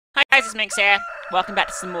Guys, it's Minx here. Welcome back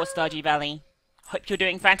to some more Stardew Valley. Hope you're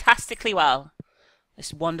doing fantastically well.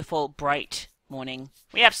 This wonderful, bright morning.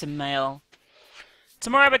 We have some mail.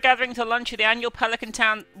 Tomorrow we're gathering to lunch at the annual Pelican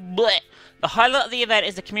Town. Blech. The highlight of the event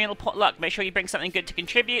is the communal potluck. Make sure you bring something good to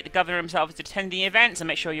contribute. The governor himself is attending the event, so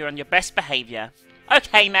make sure you're on your best behaviour.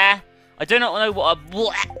 Okay, Mayor. I do not know what a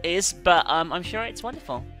blech is, but I'm sure it's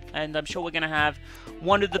wonderful. And I'm sure we're going to have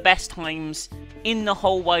one of the best times in the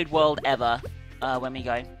whole wide world ever when we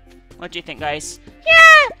go. What do you think, guys?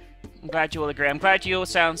 Yeah! I'm glad you all agree. I'm glad you all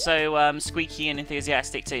sound so squeaky and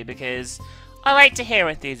enthusiastic too, because I like to hear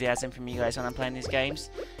enthusiasm from you guys when I'm playing these games.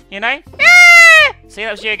 You know? Yeah! See, that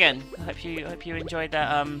was you again. I hope you enjoyed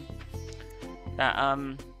that.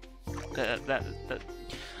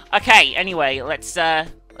 Okay. Anyway, let's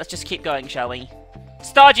just keep going, shall we?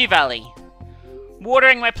 Stardew Valley.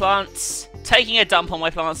 Watering my plants, taking a dump on my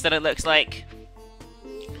plants that it looks like.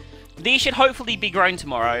 These should hopefully be grown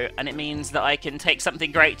tomorrow, and it means that I can take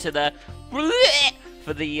something great to the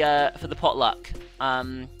for the potluck,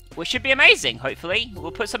 which should be amazing. Hopefully,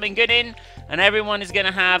 we'll put something good in, and everyone is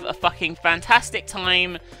gonna have a fucking fantastic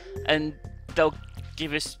time, and they'll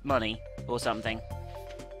give us money or something.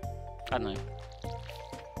 I don't know.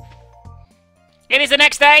 It is the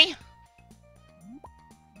next day,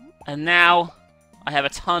 and now I have a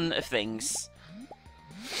ton of things.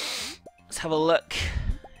 Let's have a look.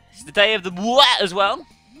 It's the day of the what as well.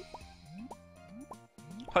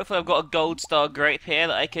 Hopefully I've got a gold star grape here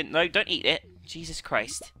that I can... No, don't eat it. Jesus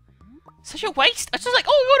Christ. Such a waste. I was just like,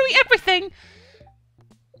 oh, we want to eat everything.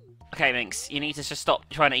 Okay, Minx, you need to just stop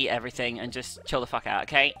trying to eat everything and just chill the fuck out,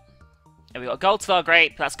 okay? And we've got a gold star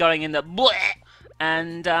grape. That's going in the bleh.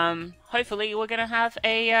 And hopefully we're going to have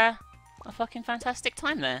a fucking fantastic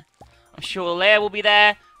time there. I'm sure Leia will be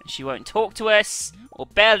there, and she won't talk to us or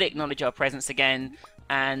barely acknowledge our presence again.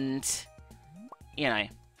 And, you know,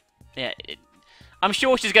 yeah, I'm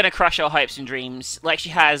sure she's going to crush our hopes and dreams, like she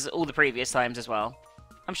has all the previous times as well.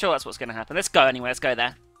 I'm sure that's what's going to happen. Let's go anyway, let's go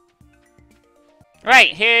there. Right,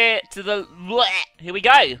 here to the... Here we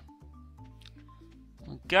go.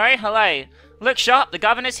 Go, hello. Look sharp, the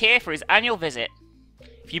governor's here for his annual visit.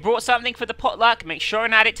 If you brought something for the potluck, make sure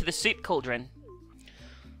and add it to the soup cauldron.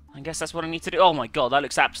 I guess that's what I need to do. Oh my god, that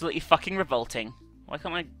looks absolutely fucking revolting. Why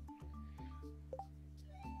can't I...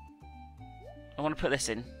 I want to put this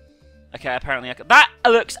in. Okay, apparently I can. That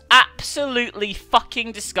looks absolutely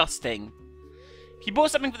fucking disgusting. If you bought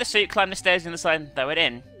something for the soup, climb the stairs in the side and throw it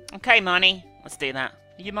in. Okay, Marnie. Let's do that.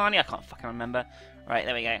 Are you Marnie? I can't fucking remember. Right,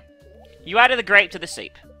 there we go. You added the grape to the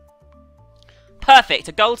soup. Perfect.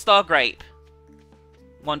 A gold star grape.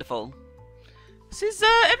 Wonderful. This is,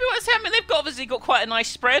 everyone's telling me they've obviously got quite a nice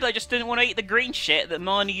spread. I just didn't want to eat the green shit that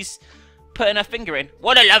Marnie's putting her finger in.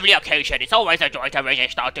 What a lovely occasion. It's always a joy to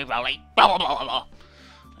visit Stardew Valley. Blah, blah, blah, blah.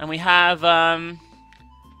 And we have,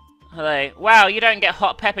 hello. Wow, you don't get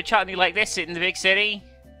hot pepper chutney like this in the big city.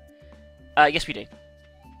 Yes we do.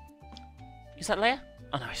 Is that Leia?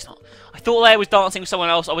 Oh no, it's not. I thought Leia was dancing with someone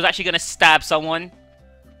else. I was actually going to stab someone.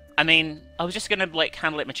 I mean, I was just going to, like,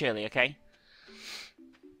 handle it maturely, okay?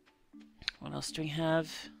 What else do we have?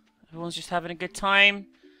 Everyone's just having a good time.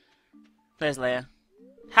 There's Leia.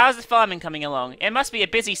 How's the farming coming along? It must be a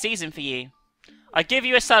busy season for you. I give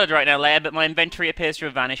you a salad right now, Leia, but my inventory appears to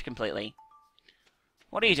have vanished completely.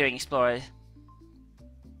 What are you doing, Explorer?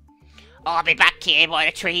 I'll be back here by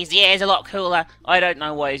the trees. The air's a lot cooler. I don't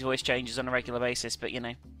know why his voice changes on a regular basis, but you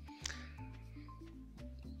know.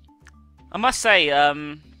 I must say,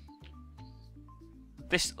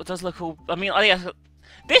 this does look all... I mean,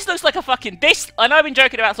 this looks like a fucking... I know I've been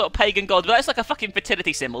joking about sort of pagan gods, but that's like a fucking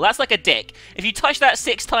fertility symbol. That's like a dick. If you touch that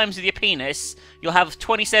 6 times with your penis, you'll have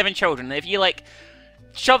 27 children. And if you, like,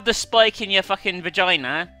 shove the spike in your fucking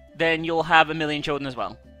vagina, then you'll have 1 million children as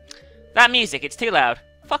well. That music, it's too loud.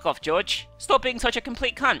 Fuck off, George. Stop being such a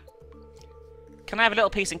complete cunt. Can I have a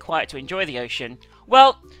little peace and quiet to enjoy the ocean?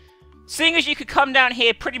 Well, seeing as you could come down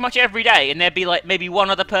here pretty much every day, and there'd be, like, maybe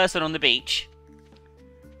one other person on the beach...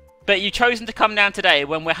 But you've chosen to come down today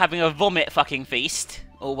when we're having a vomit fucking feast,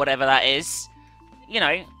 or whatever that is. You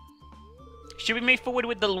know. Should we move forward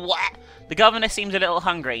with the what? The governor seems a little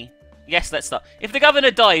hungry. Yes, let's start. If the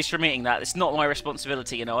governor dies from eating that, it's not my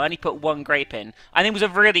responsibility, you know. I only put 1 grape in. And it was a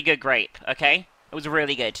really good grape, okay? It was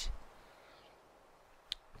really good.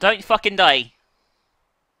 Don't fucking die.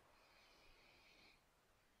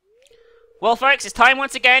 Well, folks, it's time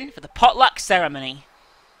once again for the potluck ceremony.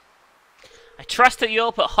 I trust that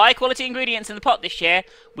you'll put high-quality ingredients in the pot this year.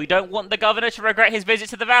 We don't want the governor to regret his visit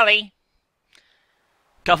to the valley.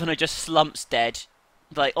 Governor just slumps dead.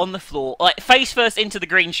 Like, on the floor. Like, face first into the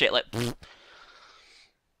green shit. Like, pfft.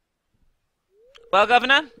 Well,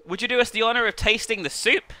 Governor, would you do us the honour of tasting the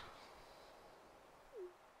soup?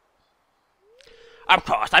 Of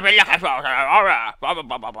course, I've been looking for...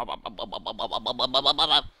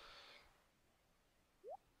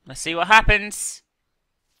 Let's see what happens.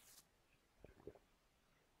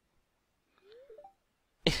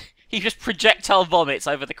 He just projectile vomits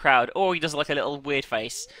over the crowd, or he does like a little weird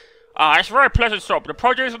face. Ah, it's a very pleasant soup. The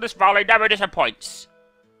produce of this valley never disappoints.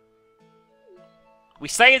 We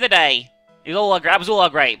saved the day. That was all our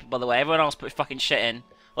grape, by the way. Everyone else put fucking shit in.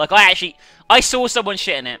 Like, I saw someone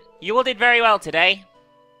shit in it. You all did very well today.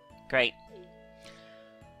 Great.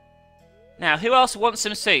 Now, who else wants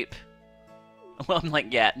some soup? Well, I'm like,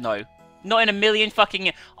 yeah, no. Not in a million fucking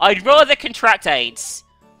years. I'd rather contract AIDS.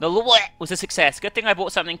 The was a success. Good thing I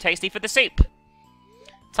bought something tasty for the soup.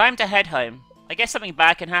 Time to head home. I guess something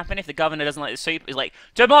bad can happen if the governor doesn't like the soup. He's like,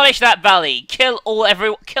 demolish that valley. Kill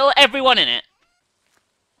everyone in it.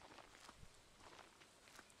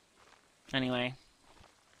 Anyway.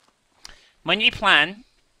 My new plan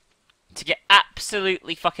to get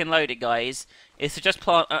absolutely fucking loaded, guys, is to just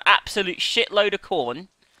plant an absolute shitload of corn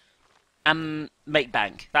and make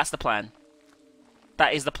bank. That's the plan.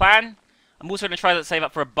 That is the plan. I'm also going to try to save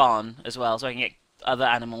up for a barn as well, so I can get other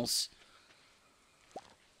animals.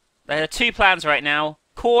 There are two plans right now.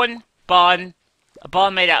 Corn, barn, a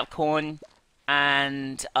barn made out of corn,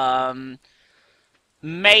 and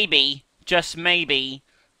maybe, just maybe,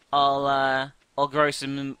 I'll grow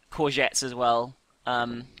some courgettes as well.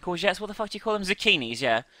 Courgettes, what the fuck do you call them? Zucchinis,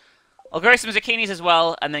 yeah. I'll grow some zucchinis as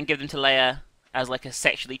well, and then give them to Leia as like a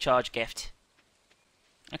sexually charged gift.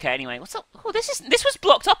 Okay, anyway, what's up? Oh, this was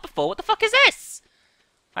blocked up before. What the fuck is this?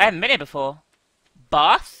 I haven't been here before.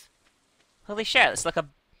 Bath? Holy shit, it's like a...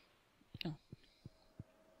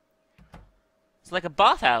 It's like a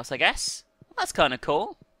bathhouse, I guess. Well, that's kind of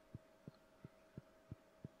cool.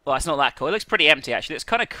 Well, it's not that cool. It looks pretty empty, actually. It's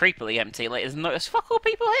kind of creepily empty. Like, there's fuck all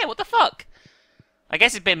people here. What the fuck? I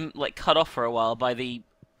guess it's been, like, cut off for a while by the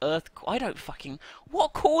earth... I don't fucking...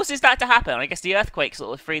 What causes that to happen? I guess the earthquake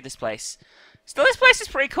sort of freed this place. Still, this place is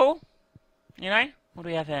pretty cool. You know? What do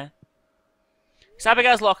we have here? It's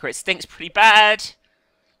Abigail's locker. It stinks pretty bad.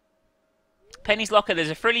 Penny's locker.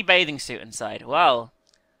 There's a frilly bathing suit inside. Wow.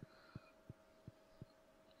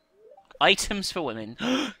 Items for women.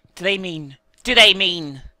 Do they mean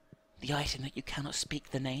the item that you cannot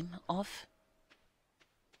speak the name of?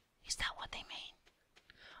 Is that what they mean?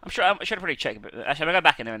 I'm sure I should have probably checked, but actually I'll go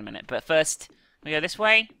back in there in a minute. But first, we go this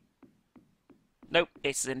way. Nope,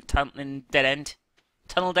 it's in dead end.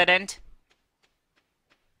 Tunnel dead end.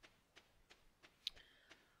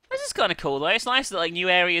 This is kind of cool though. It's nice that like new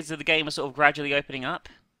areas of the game are sort of gradually opening up.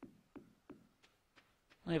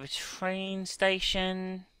 We have a train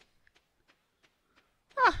station.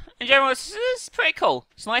 In general, it's pretty cool.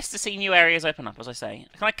 It's nice to see new areas open up, as I say.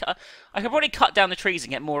 I could probably cut down the trees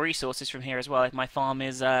and get more resources from here as well if my farm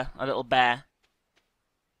is a little bare.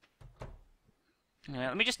 Anyway,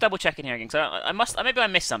 let me just double check in here again, because maybe I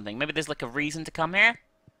missed something. Maybe there's like a reason to come here.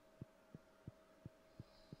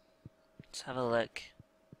 Let's have a look.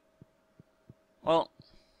 Well,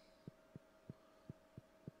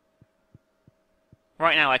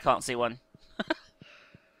 right now I can't see one.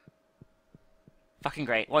 Fucking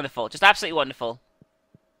great. Wonderful. Just absolutely wonderful.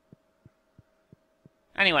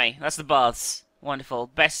 Anyway, that's the baths. Wonderful.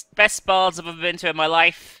 Best baths I've ever been to in my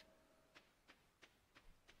life.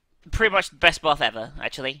 Pretty much the best bath ever,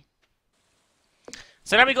 actually.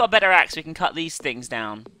 So now we've got a better axe, we can cut these things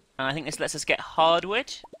down. And I think this lets us get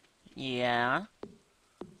hardwood. Yeah.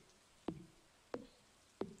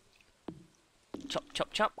 Chop,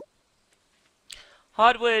 chop, chop.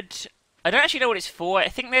 Hardwood... I don't actually know what it's for. I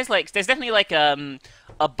think there's definitely like a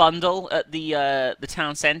bundle at the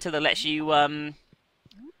town centre that lets you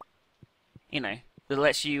you know, that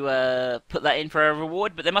lets you put that in for a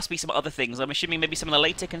reward. But there must be some other things. I'm assuming maybe some of the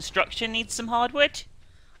later construction needs some hardwood.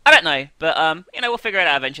 I don't know, but you know, we'll figure it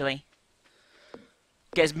out eventually.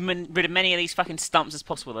 Get rid of many of these fucking stumps as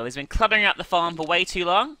possible. Though, they've been cluttering up the farm for way too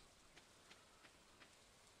long,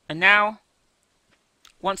 and now,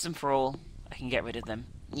 once and for all, I can get rid of them.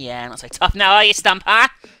 Yeah, not so tough now, are you, Stump, huh?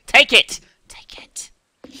 Take it! Take it!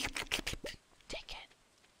 Take it.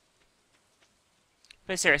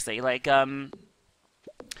 But seriously, like,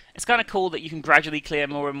 it's kind of cool that you can gradually clear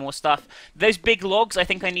more and more stuff. Those big logs, I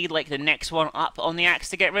think I need, like, the next one up on the axe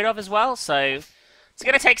to get rid of as well, so it's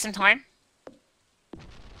gonna take some time.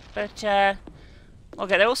 But, okay,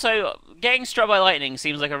 they're also... Getting struck by lightning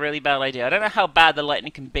seems like a really bad idea. I don't know how bad the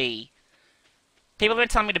lightning can be. People have been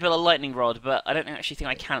telling me to build a lightning rod, but I don't actually think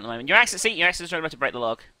I can at the moment. Your axe is trying to break the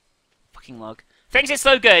log. Fucking log. Thinks it's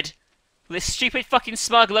so good! With this stupid fucking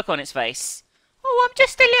smug look on its face. Oh, I'm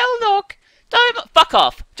just a little log. Don't... Fuck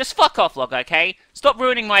off. Just fuck off, log, okay? Stop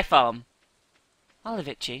ruining my farm. I'll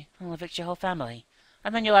evict you. I'll evict your whole family.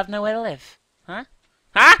 And then you'll have nowhere to live. Huh?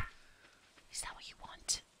 Huh? Is that what you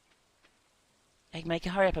want? Egg maker,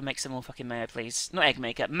 hurry up and make some more fucking mayo, please. Not egg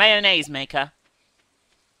maker. Mayonnaise maker.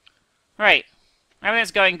 Right.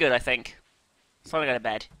 Everything's going good, I think. It's time to go to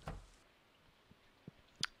bed.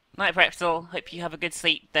 Night, Pretzel. Hope you have a good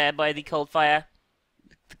sleep there by the cold fire.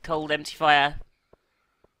 The cold, empty fire.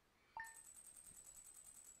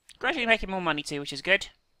 Gradually making more money too, which is good.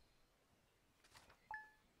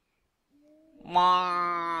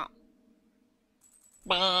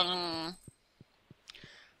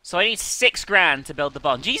 So I need 6 grand to build the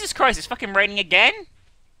barn. Jesus Christ, it's fucking raining again?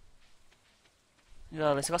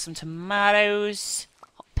 Oh, let's got some tomatoes,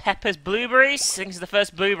 hot peppers, blueberries. I think this is the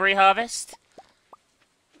first blueberry harvest.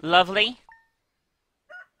 Lovely.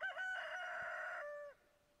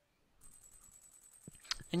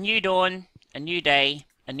 A new dawn, a new day,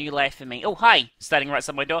 a new life for me. Oh, hi! Standing right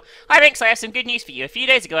outside my door. Hi, Rinks, I have some good news for you. A few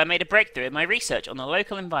days ago, I made a breakthrough in my research on the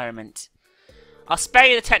local environment. I'll spare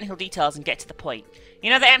you the technical details and get to the point. You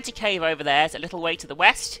know the empty cave over there is a little way to the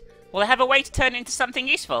west? Well, I have a way to turn it into something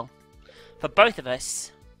useful. For both of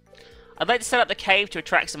us. I'd like to set up the cave to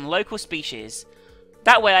attract some local species.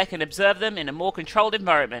 That way I can observe them in a more controlled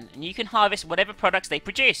environment, and you can harvest whatever products they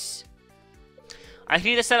produce. I can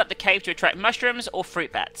either set up the cave to attract mushrooms or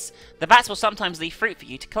fruit bats. The bats will sometimes leave fruit for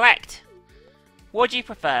you to collect. What do you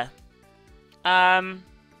prefer?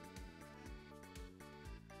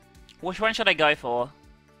 Which one should I go for?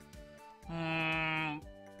 I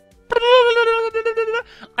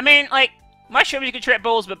mean, like, mushrooms you can trip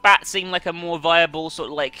balls, but bats seem like a more viable sort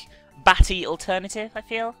of, like, batty alternative, I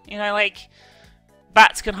feel. You know, like,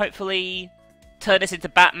 bats can hopefully turn us into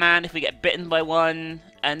Batman if we get bitten by one,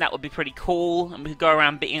 and that would be pretty cool, and we could go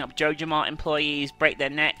around beating up JojaMart employees, break their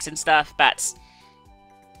necks and stuff. Bats.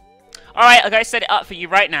 Alright, I'll go set it up for you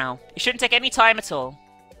right now. It shouldn't take any time at all.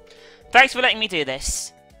 Thanks for letting me do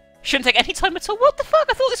this. Shouldn't take any time at all? What the fuck?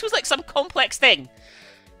 I thought this was like some complex thing.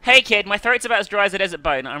 Hey kid, my throat's about as dry as a desert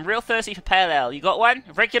bone. I'm real thirsty for pale ale. You got one?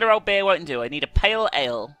 Regular old beer won't do. I need a pale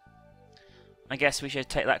ale. I guess we should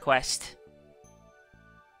take that quest.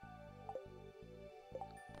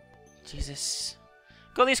 Jesus.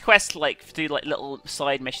 Got these quests like to do like little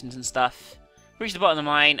side missions and stuff. Reach the bottom of the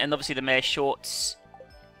mine, and obviously the mayor's shorts.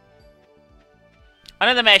 I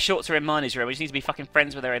know the mayor's shorts are in Marnie's room. We just need to be fucking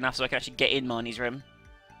friends with her enough so I can actually get in Marnie's room.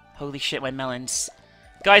 Holy shit, my melons.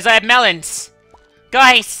 Guys, I have melons!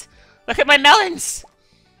 Guys! Look at my melons!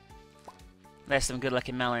 There's some good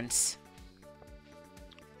looking melons.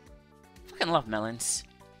 Fucking love melons.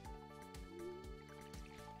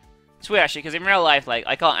 It's weird actually, because in real life, like,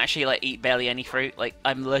 I can't actually like eat barely any fruit. Like,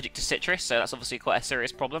 I'm allergic to citrus, so that's obviously quite a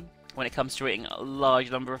serious problem when it comes to eating a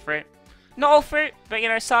large number of fruit. Not all fruit, but you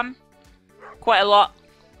know, some. Quite a lot.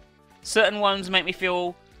 Certain ones make me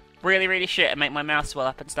feel really, really shit and make my mouth swell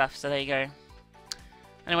up and stuff, so there you go.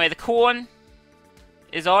 Anyway, the corn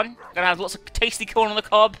is on. Gonna have lots of tasty corn on the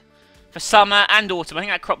cob for summer and autumn. I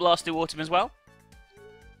think that crop lasts through autumn as well.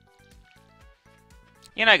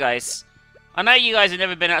 You know, guys, I know you guys have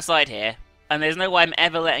never been outside here, and there's no way I'm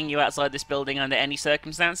ever letting you outside this building under any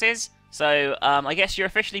circumstances. So, I guess you're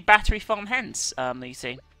officially battery farm hens, you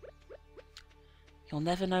see. You'll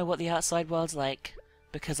never know what the outside world's like,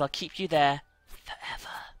 because I'll keep you there forever.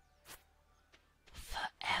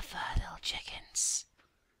 Forever, little chickens.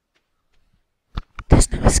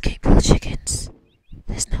 There's no escape, little chickens.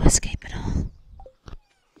 There's no escape at all.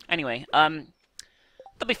 Anyway, they'll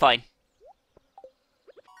be fine.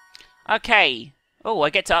 Okay. Oh, I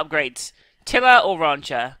get to upgrade. Tiller or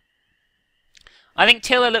Rancher? I think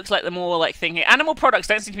Tiller looks like the more like thing here. Animal products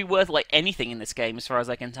don't seem to be worth like anything in this game as far as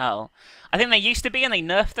I can tell. I think they used to be and they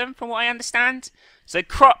nerfed them from what I understand. So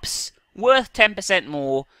crops worth 10%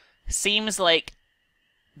 more seems like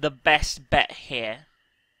the best bet here.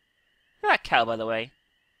 Look at that cow, by the way.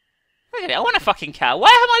 Look at it. I want a fucking cow. Why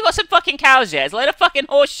haven't I got some fucking cows yet? It's a load of fucking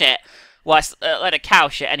horse shit. Well, it's a load of cow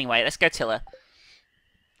shit anyway. Let's go Tiller.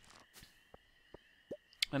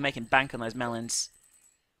 We're making bank on those melons.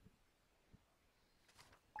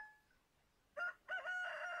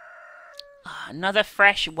 Another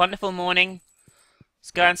fresh, wonderful morning.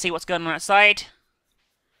 Let's go and see what's going on outside.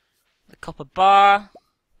 The copper bar.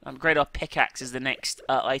 Upgrade our pickaxe is the next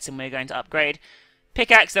item we're going to upgrade.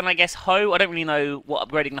 Pickaxe, then I guess hoe. I don't really know what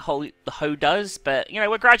upgrading the hoe does, but you know,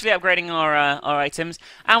 we're gradually upgrading our items,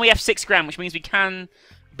 and we have 6 grand, which means we can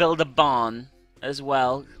build a barn as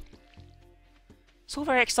well. It's all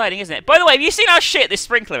very exciting, isn't it? By the way, have you seen how shit this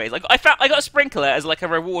sprinkler is? Like, I got a sprinkler as like a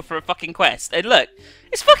reward for a fucking quest, and look,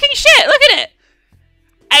 it's fucking shit. Look at it.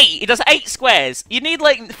 8! It does 8 squares! You need,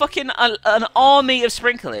 like, fucking an army of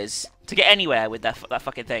sprinklers to get anywhere with that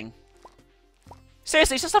fucking thing.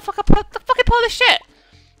 Seriously, it's just a fucking pile of shit!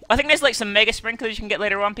 I think there's, like, some mega sprinklers you can get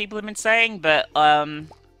later on, people have been saying, but, I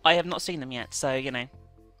have not seen them yet, so, you know.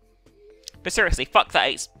 But seriously, fuck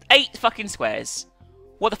that 8 fucking squares.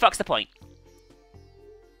 What the fuck's the point?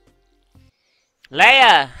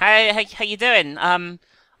 Leia! How you doing? I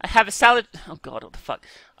have a salad... Oh god, what the fuck?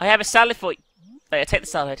 I have a salad for you. Leia, take the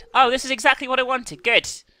salad. Oh, this is exactly what I wanted. Good.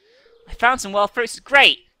 I found some wild fruits.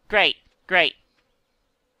 Great. Great. Great.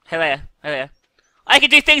 Hey, Leia. Hey, Leia. I can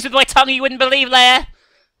do things with my tongue you wouldn't believe, Leia!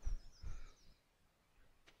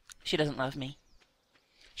 She doesn't love me.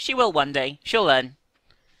 She will one day. She'll learn.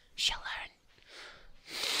 She'll learn.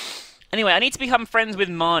 Anyway, I need to become friends with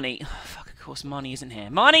Marnie. Oh, fuck, of course, Marnie isn't here.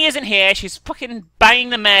 Marnie isn't here. She's fucking banging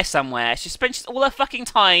the mare somewhere. She spends all her fucking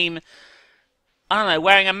time, I don't know,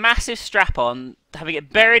 wearing a massive strap on, having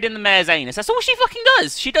it buried in the mare's anus. That's all she fucking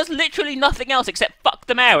does. She does literally nothing else except fuck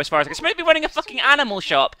the mare, as far as I can. She may be running a fucking animal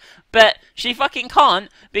shop, but she fucking can't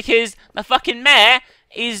because the fucking mare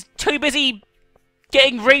is too busy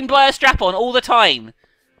getting reamed by a strap on all the time.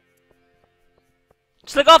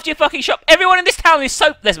 Just look after your fucking shop. Everyone in this town is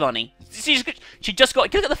so... There's Marnie. She just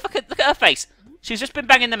got... Look at the fucking... Look at her face. She's just been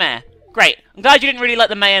banging the mare. Great. I'm glad you didn't really like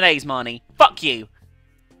the mayonnaise, Marnie. Fuck you.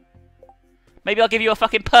 Maybe I'll give you a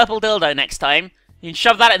fucking purple dildo next time. You can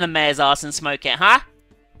shove that in the mare's ass and smoke it, huh?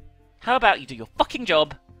 How about you do your fucking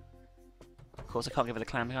job? Of course, I can't give her the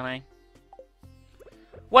clam, can I?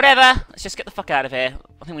 Whatever. Let's just get the fuck out of here.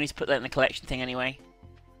 I think we need to put that in the collection thing anyway.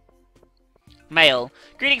 Mail.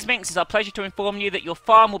 Greetings, Minx. It's our pleasure to inform you that your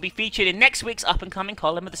farm will be featured in next week's up-and-coming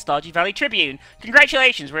column of the Stardew Valley Tribune.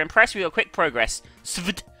 Congratulations. We're impressed with your quick progress.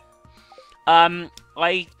 Svd.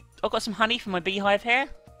 I've got some honey from my beehive here.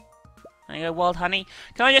 There you go, wild honey.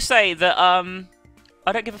 Can I just say that,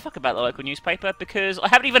 I don't give a fuck about the local newspaper because I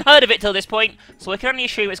haven't even heard of it till this point, so I can only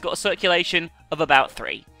assume it's got a circulation of about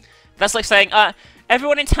 3. That's like saying,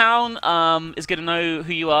 everyone in town is going to know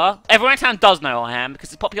who you are. Everyone in town does know who I am because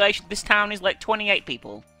the population of this town is like 28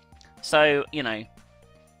 people. So, you know.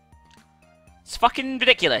 It's fucking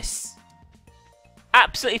ridiculous.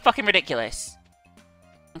 Absolutely fucking ridiculous.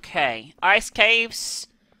 Okay, ice caves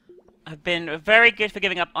have been very good for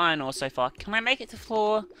giving up iron ore so far. Can I make it to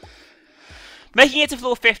floor... Making it to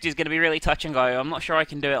floor 50 is going to be really touch and go. I'm not sure I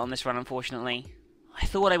can do it on this run, unfortunately. I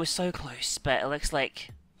thought I was so close, but it looks like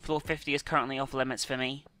floor 50 is currently off limits for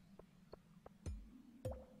me.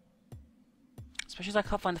 Especially as I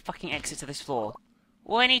can't find the fucking exit to this floor.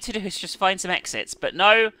 All I need to do is just find some exits. But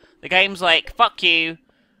no, the game's like, fuck you.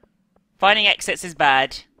 Finding exits is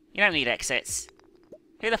bad. You don't need exits.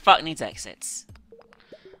 Who the fuck needs exits?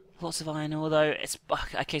 Lots of iron ore though. It's...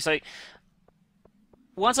 Okay, so...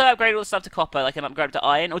 Once I upgrade all the stuff to copper, I can upgrade to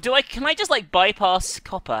iron. Or do I... Can I just, like, bypass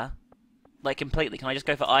copper? Like, completely? Can I just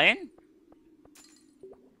go for iron?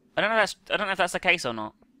 I don't know if that's the case or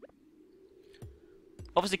not.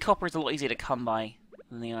 Obviously, copper is a lot easier to come by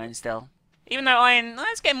than the iron still. Even though iron...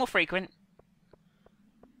 it's getting more frequent.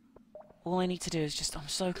 All I need to do is just... I'm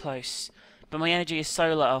so close. But my energy is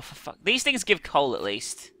so low. Oh, for fuck. These things give coal, at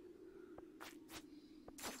least.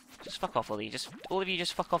 Just fuck off, all of you. All of you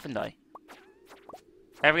just fuck off and die.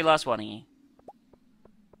 Every last one of you.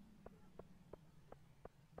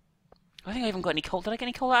 I think I haven't got any coal. Did I get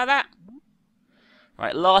any coal out of that?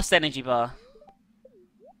 Right, last energy bar.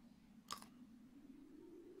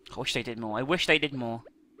 I wish they did more. I wish they did more.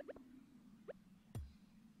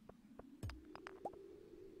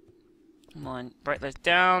 Come on, break those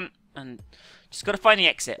down. And just gotta find the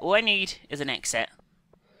exit. All I need is an exit.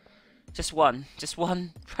 Just one. Just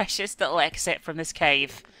one precious little exit from this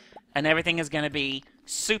cave. And everything is gonna be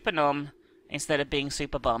super nom instead of being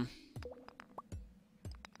super bum.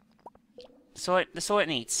 That's all it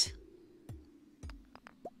needs.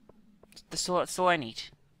 That's all I need.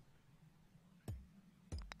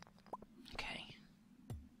 Okay.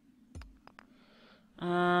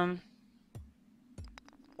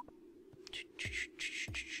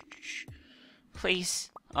 Please.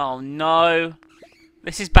 Oh no.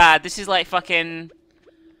 This is bad. This is like fucking...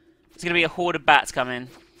 There's gonna be a horde of bats coming.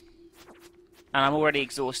 And I'm already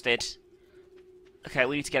exhausted. Okay,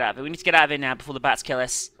 we need to get out of it. We need to get out of here now before the bats kill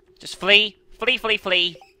us. Just flee. Flee, flee,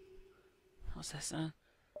 flee. What's this? I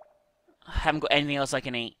haven't got anything else I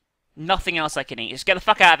can eat. Nothing else I can eat. Just get the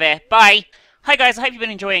fuck out of here. Bye! Hi guys, I hope you've been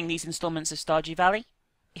enjoying these installments of Stardew Valley.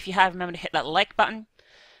 If you have, remember to hit that like button.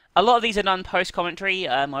 A lot of these are done post-commentary.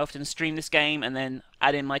 I often stream this game and then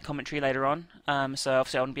add in my commentary later on. So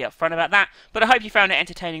obviously I want to be upfront about that. But I hope you found it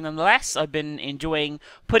entertaining nonetheless. I've been enjoying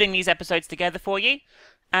putting these episodes together for you.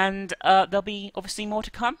 and there'll be obviously more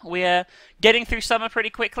to come. We're getting through summer pretty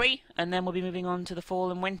quickly, and then we'll be moving on to the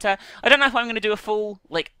fall and winter. I don't know if I'm going to do a full,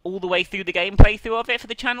 like, all the way through the game playthrough of it for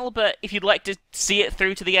the channel, but if you'd like to see it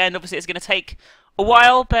through to the end, obviously it's going to take a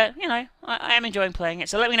while, but, you know, I am enjoying playing it.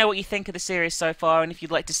 So let me know what you think of the series so far, and if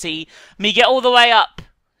you'd like to see me get all the way up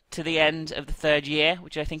to the end of the 3rd year,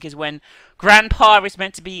 which I think is when Grandpa is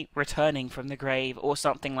meant to be returning from the grave, or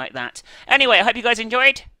something like that. Anyway, I hope you guys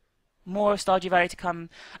enjoyed. More of Stardew Valley to come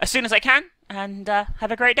as soon as I can, and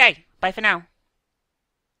have a great day. Bye for now.